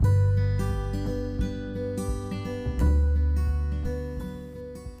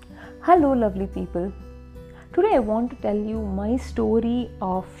Hello, lovely people. Today, I want to tell you my story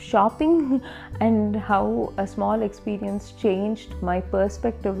of shopping and how a small experience changed my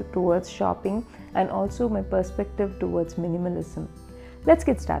perspective towards shopping and also my perspective towards minimalism. Let's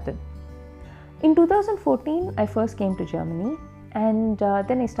get started. In 2014, I first came to Germany and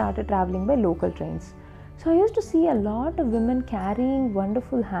then I started traveling by local trains. So I used to see a lot of women carrying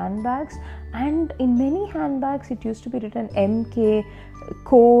wonderful handbags, and in many handbags it used to be written MK,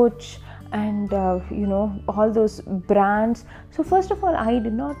 Coach, and all those brands. So first of all, I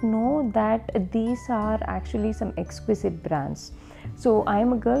did not know that these are actually some exquisite brands. So I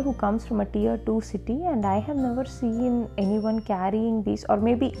am a girl who comes from a tier 2 city, and I have never seen anyone carrying these, or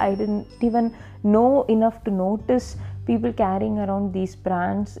maybe I didn't even know enough to notice people carrying around these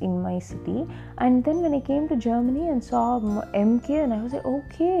brands in my city. And then when I came to Germany and saw MK, and I was like,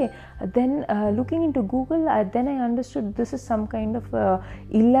 okay. Then looking into Google, then I understood this is some kind of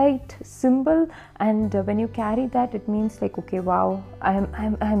elite symbol, and when you carry that, it means like, okay, wow,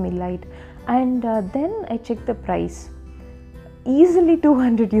 I'm elite. And then I checked the price. Easily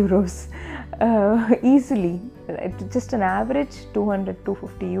 200 euros, easily, just an average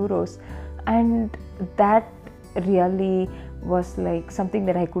 200-250 euros, and that really was like something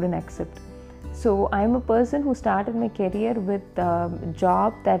that I couldn't accept. So I'm a person who started my career with a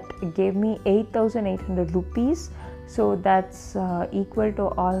job that gave me 8,800 rupees, so that's equal to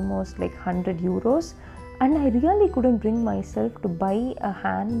almost like 100 euros. And I really couldn't bring myself to buy a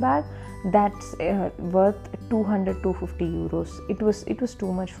handbag that's worth 200-250 euros. It was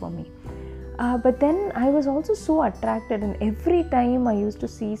too much for me. But then I was also so attracted, and every time I used to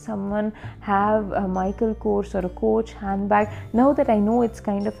see someone have a Michael Kors or a Coach handbag, now that I know it's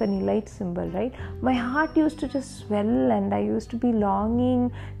kind of an elite symbol, right? My heart used to just swell, and I used to be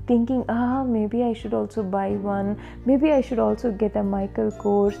longing, thinking, maybe I should also buy one. Maybe I should also get a Michael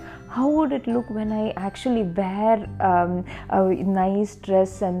Kors. How would it look when I actually wear a nice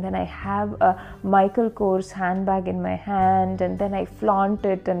dress, and then I have a Michael Kors handbag in my hand, and then I flaunt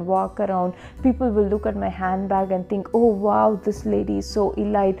it and walk around. People will look at my handbag and think, oh wow, this lady is so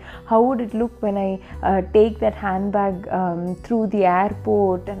elite. How would it look when I take that handbag through the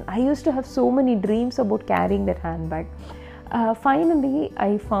airport? And I used to have so many dreams about carrying that handbag. Finally,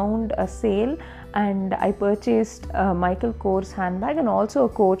 I found a sale and I purchased a Michael Kors handbag and also a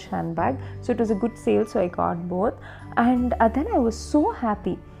Coach handbag. So it was a good sale, so I got both. And then I was so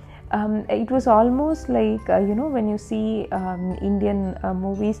happy. It was almost like, when you see Indian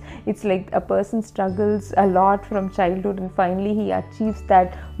movies, it's like a person struggles a lot from childhood and finally he achieves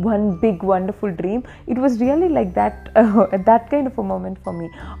that one big wonderful dream. It was really like that, that kind of a moment for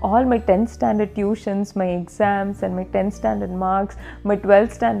me. All my 10th standard tuitions, my exams and my 10th standard marks, my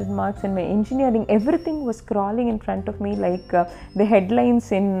 12th standard marks and my engineering, everything was crawling in front of me like the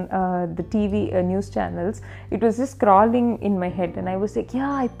headlines in the TV news channels. It was just crawling in my head, and I was like, yeah,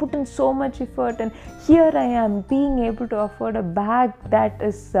 I put in so much effort, and here I am being able to afford a bag that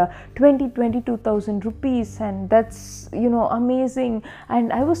is 22,000 rupees, and that's amazing.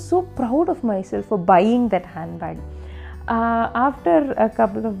 And I was so proud of myself for buying that handbag. After a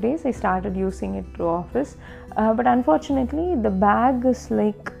couple of days, I started using it to office, but unfortunately the bag is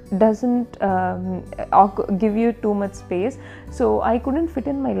like doesn't give you too much space, so I couldn't fit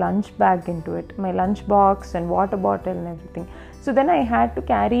in my lunch bag into it, my lunch box and water bottle and everything. So then I had to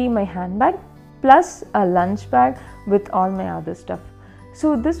carry my handbag plus a lunch bag with all my other stuff.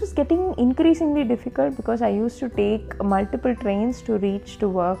 So this was getting increasingly difficult because I used to take multiple trains to reach to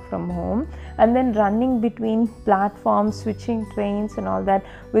work from home, and then running between platforms, switching trains and all that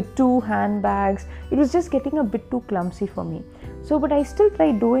with 2 handbags. It was just getting a bit too clumsy for me. So, but I still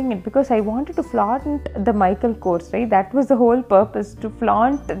tried doing it because I wanted to flaunt the Michael Kors, right? That was the whole purpose, to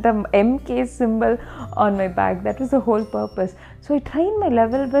flaunt the MK symbol on my bag. That was the whole purpose. So I tried my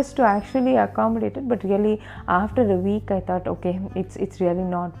level best to actually accommodate it, but really after a week I thought, okay, it's really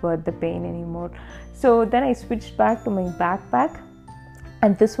not worth the pain anymore. So then I switched back to my backpack.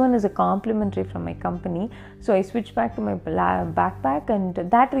 And this one is a complimentary from my company. So I switched back to my backpack, and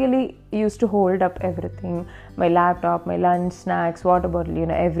that really used to hold up everything. My laptop, my lunch, snacks, water bottle,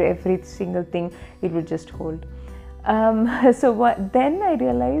 every single thing it would just hold. Then I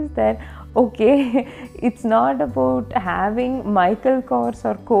realized that, okay, it's not about having Michael Kors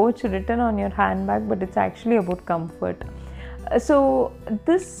or Coach written on your handbag, but it's actually about comfort. So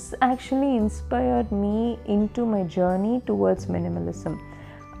this actually inspired me into my journey towards minimalism.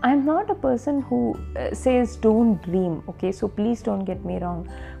 I'm not a person who says don't dream, okay, so please don't get me wrong.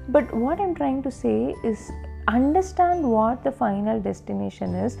 But what I'm trying to say is understand what the final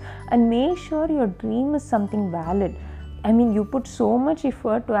destination is and make sure your dream is something valid. I mean, you put so much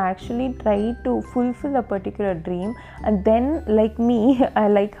effort to actually try to fulfill a particular dream, and then, like me,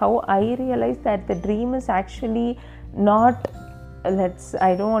 like how I realized that the dream is actually not,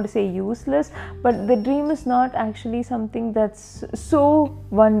 I don't want to say useless, but the dream is not actually something that's so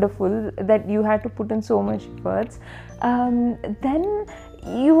wonderful that you had to put in so much efforts. Then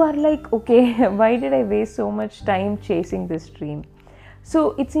you are like, okay, why did I waste so much time chasing this dream?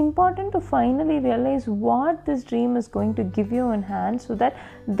 So it's important to finally realize what this dream is going to give you in hand, so that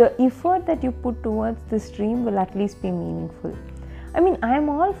the effort that you put towards this dream will at least be meaningful. I mean, I'm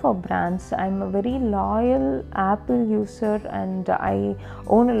all for brands. I'm a very loyal Apple user, and I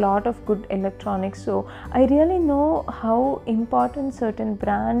own a lot of good electronics. So I really know how important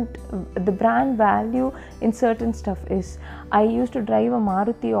the brand value in certain stuff is. I used to drive a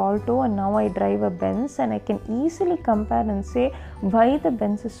Maruti Alto, and now I drive a Benz, and I can easily compare and say why the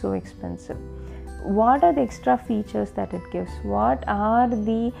Benz is so expensive. What are the extra features that it gives? What are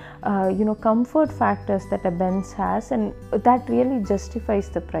the comfort factors that a Benz has, and that really justifies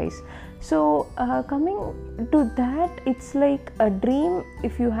the price. So coming to that, it's like a dream.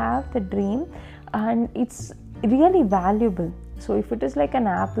 If you have the dream, and it's really valuable. So if it is like an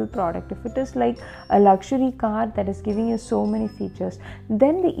Apple product, if it is like a luxury car that is giving you so many features,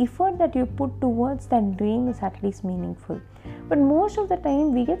 then the effort that you put towards that dream is at least meaningful. But most of the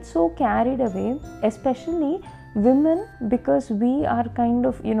time we get so carried away, especially women, because we are kind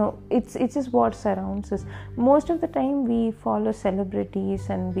of, it's just what surrounds us. Most of the time we follow celebrities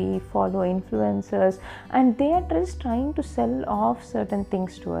and we follow influencers, and they are just trying to sell off certain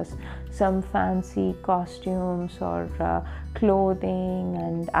things to us, some fancy costumes or clothing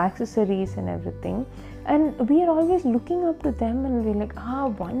and accessories and everything, and we are always looking up to them, and we're like,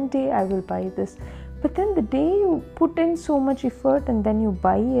 one day I will buy this. But then the day you put in so much effort and then you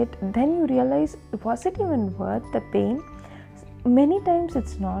buy it, then you realize, was it even worth the pain? Many times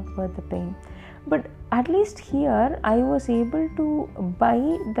it's not worth the pain. But at least here I was able to buy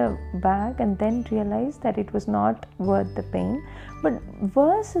the bag and then realize that it was not worth the pain. But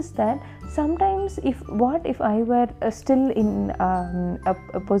worse is that sometimes if I were still in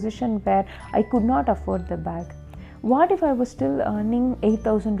a position where I could not afford the bag? What if I was still earning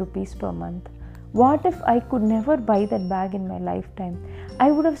 8,000 rupees per month? What if I could never buy that bag in my lifetime? I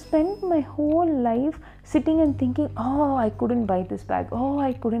would have spent my whole life sitting and thinking, I couldn't buy this bag.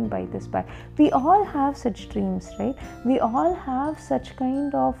 I couldn't buy this bag. We all have such dreams, right? We all have such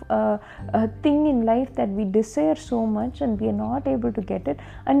kind of a thing in life that we desire so much and we are not able to get it.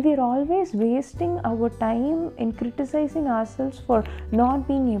 And we are always wasting our time in criticizing ourselves for not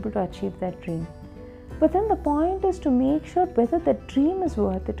being able to achieve that dream. But then the point is to make sure whether the dream is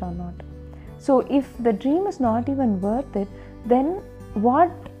worth it or not. So if the dream is not even worth it, then what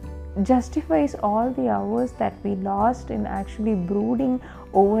justifies all the hours that we lost in actually brooding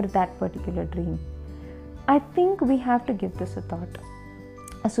over that particular dream? I think we have to give this a thought.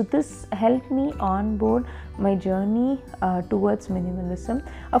 So this helped me onboard my journey towards minimalism.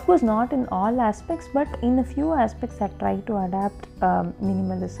 Of course, not in all aspects, but in a few aspects I try to adapt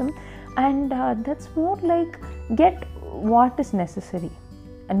minimalism. And that's more like get what is necessary.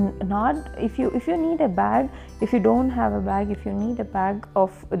 And not if you need a bag, if you don't have a bag, if you need a bag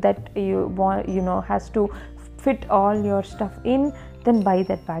of that you want, has to fit all your stuff in, then buy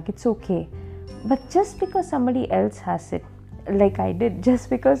that bag. It's okay. But just because somebody else has it, like I did, just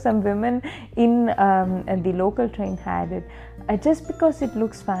because some women in the local train had it, just because it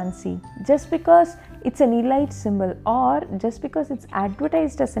looks fancy, just because it's an elite symbol, or just because it's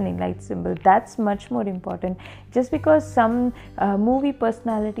advertised as an elite symbol, that's much more important. Just because some movie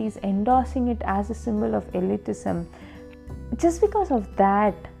personality is endorsing it as a symbol of elitism, just because of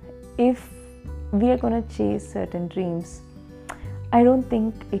that, if we are going to chase certain dreams, I don't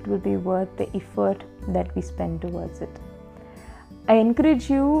think it will be worth the effort that we spend towards it. I encourage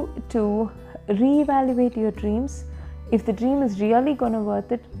you to reevaluate your dreams. If the dream is really going to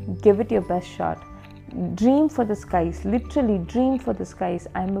worth it, give it your best shot. Dream for the skies, literally dream for the skies.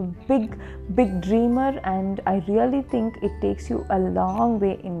 I'm a big dreamer, and I really think it takes you a long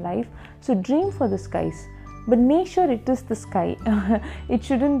way in life. So dream for the skies, but make sure it is the sky. It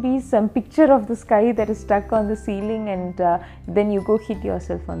shouldn't be some picture of the sky that is stuck on the ceiling and then you go hit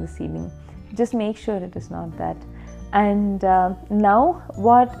yourself on the ceiling. Just make sure it is not that. And now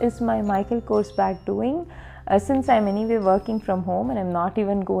what is my Michael Kors bag doing? since I'm anyway working from home and I'm not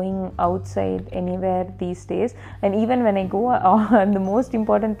even going outside anywhere these days, and even when I go, the most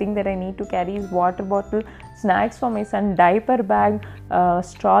important thing that I need to carry is water bottle, snacks for my son, diaper bag,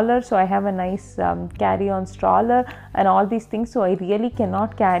 stroller, so I have a nice carry-on stroller and all these things, so I really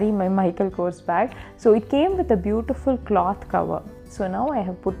cannot carry my Michael Kors bag. So it came with a beautiful cloth cover. So now I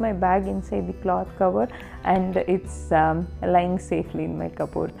have put my bag inside the cloth cover and it's lying safely in my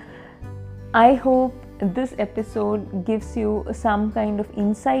cupboard. I hope this episode gives you some kind of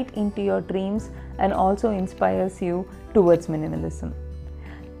insight into your dreams and also inspires you towards minimalism.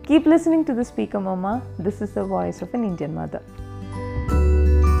 Keep listening to the Speaker Mama. This is the voice of an Indian mother.